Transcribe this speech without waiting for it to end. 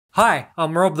Hi,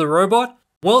 I'm Rob the Robot.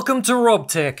 Welcome to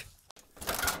RobTech.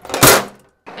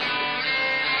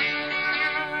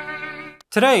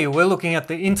 Today we're looking at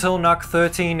the Intel NUC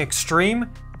 13 Extreme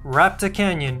Raptor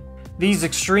Canyon. These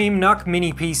Extreme NUC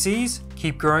mini PCs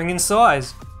keep growing in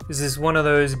size. Is this one of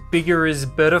those bigger is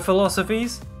better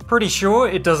philosophies? Pretty sure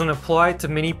it doesn't apply to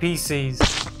mini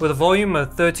PCs. With a volume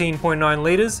of 13.9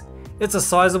 litres, it's a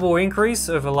sizable increase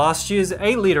over last year's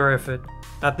 8 litre effort.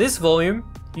 At this volume,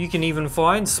 you can even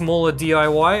find smaller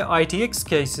DIY ITX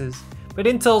cases, but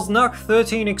Intel's NUC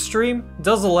 13 Extreme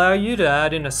does allow you to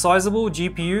add in a sizable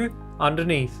GPU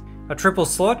underneath. A triple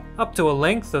slot up to a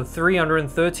length of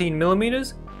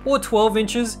 313mm or 12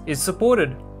 inches is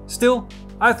supported. Still,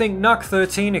 I think NUC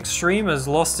 13 Extreme has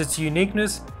lost its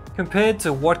uniqueness compared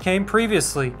to what came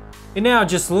previously. It now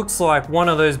just looks like one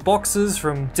of those boxes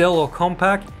from Dell or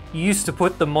Compaq you used to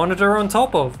put the monitor on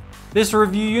top of. This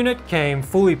review unit came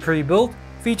fully pre-built,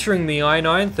 featuring the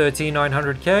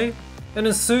i9-13900K, an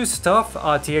ASUS TUF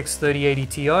RTX 3080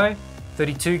 Ti,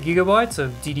 32GB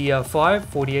of DDR5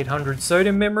 4800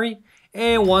 SODIMM memory,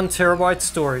 and 1TB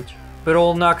storage. But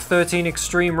all NUC 13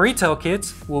 Extreme retail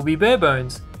kits will be bare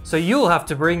bones, so you'll have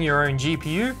to bring your own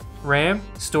GPU, RAM,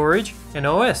 storage, and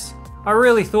OS. I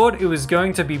really thought it was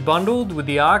going to be bundled with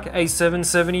the ARC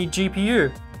A770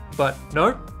 GPU, but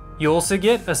nope. You also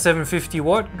get a 750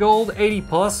 watt gold 80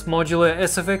 plus modular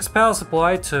SFX power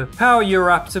supply to power your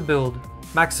Raptor build.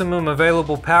 Maximum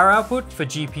available power output for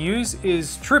GPUs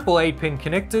is triple 8-pin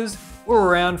connectors or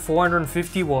around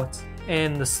 450 watts,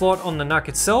 and the slot on the NUC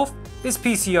itself is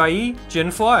PCIe Gen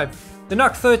 5. The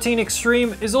NUC 13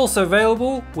 Extreme is also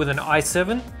available with an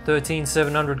i7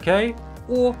 13700K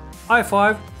or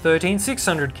i5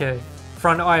 13600K.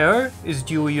 Front I/O is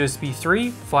dual USB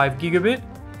 3 5GB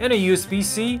and a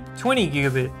USB-C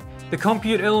 20GB. The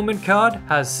compute element card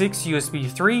has 6 USB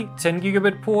 3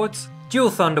 10GB ports,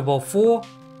 dual Thunderbolt 4,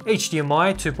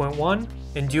 HDMI 2.1,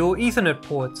 and dual Ethernet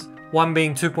ports, one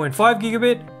being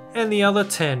 2.5GB and the other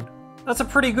 10. That's a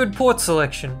pretty good port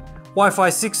selection. Wi-Fi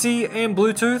 6E and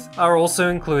Bluetooth are also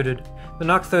included. The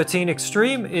NUC 13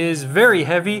 Extreme is very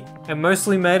heavy and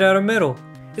mostly made out of metal.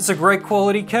 It's a great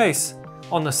quality case.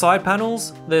 On the side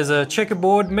panels, there's a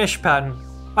checkerboard mesh pattern.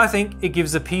 I think it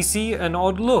gives the PC an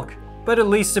odd look, but at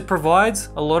least it provides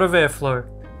a lot of airflow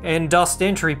and dust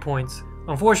entry points.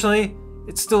 Unfortunately,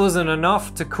 it still isn't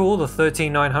enough to cool the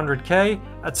 13900K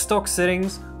at stock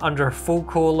settings under a full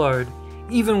core load,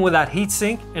 even with that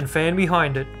heatsink and fan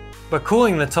behind it. But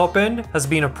cooling the top end has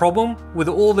been a problem with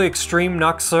all the Extreme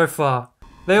NUCs so far.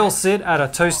 They all sit at a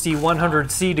toasty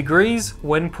 100C degrees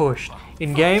when pushed.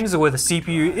 In games where the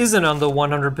CPU isn't under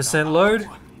 100% load,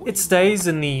 it stays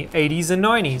in the 80s and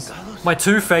 90s, my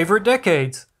two favorite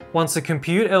decades. Once the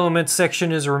compute element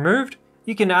section is removed,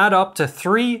 you can add up to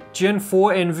 3 Gen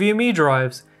 4 NVMe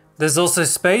drives. There's also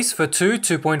space for two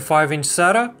 2.5-inch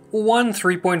SATA or one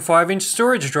 3.5-inch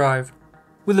storage drive.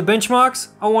 With the benchmarks,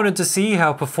 I wanted to see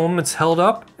how performance held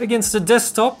up against a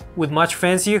desktop with much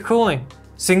fancier cooling.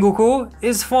 Single core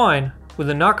is fine, with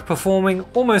the NUC performing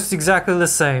almost exactly the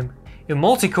same. In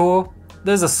multi-core,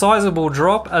 there's a sizable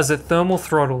drop as it thermal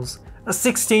throttles, a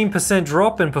 16%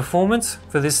 drop in performance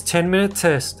for this 10-minute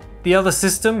test. The other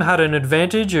system had an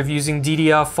advantage of using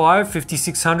DDR5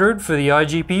 5600 for the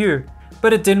iGPU,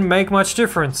 but it didn't make much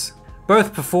difference.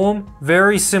 Both perform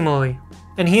very similarly.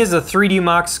 And here's a 3D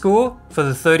Mark score for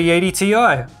the 3080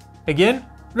 Ti. Again,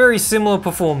 very similar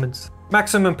performance.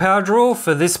 Maximum power draw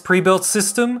for this pre-built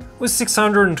system was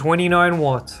 629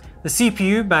 watts. The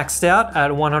CPU maxed out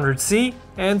at 100C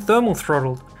and thermal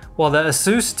throttled, while the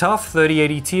ASUS TUF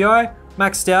 3080 Ti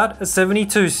maxed out at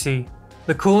 72C.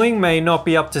 The cooling may not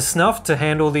be up to snuff to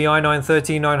handle the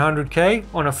i9-13900K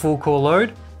on a full core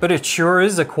load, but it sure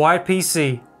is a quiet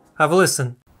PC. Have a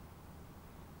listen.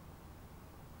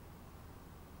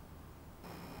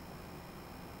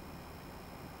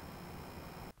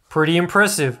 Pretty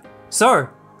impressive. So,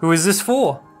 who is this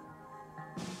for?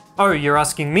 Oh, you're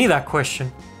asking me that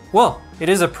question. Well, it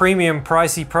is a premium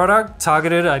pricey product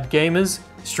targeted at gamers,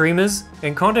 streamers,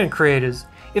 and content creators.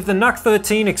 If the NUC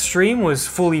 13 Extreme was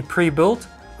fully pre-built,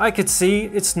 I could see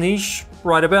its niche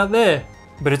right about there.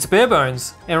 But it's bare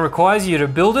bones and requires you to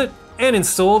build it and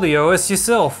install the OS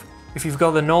yourself. If you've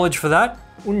got the knowledge for that,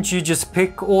 wouldn't you just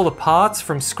pick all the parts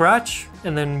from scratch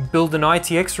and then build an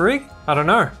ITX rig? I don't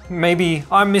know, maybe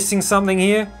I'm missing something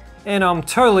here and I'm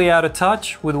totally out of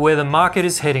touch with where the market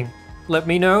is heading. Let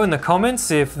me know in the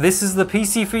comments if this is the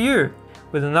PC for you.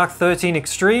 With the NUC 13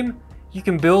 Extreme, you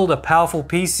can build a powerful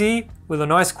PC with a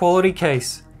nice quality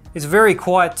case. It's very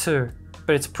quiet too,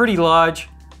 but it's pretty large,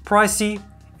 pricey,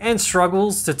 and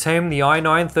struggles to tame the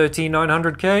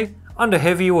i9-13900K under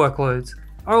heavy workloads.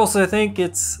 I also think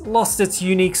it's lost its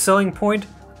unique selling point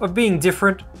of being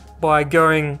different by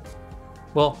going,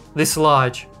 well, this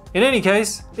large. In any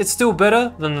case, it's still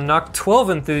better than the NUC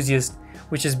 12 Enthusiast,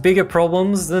 which has bigger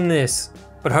problems than this.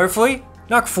 But hopefully,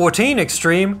 NUC 14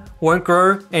 Extreme won't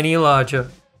grow any larger.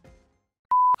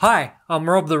 Hi, I'm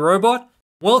Rob the Robot.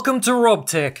 Welcome to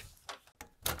RobTech.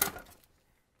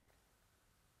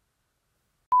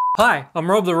 Hi,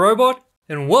 I'm Rob the Robot,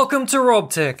 and welcome to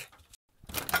RobTech.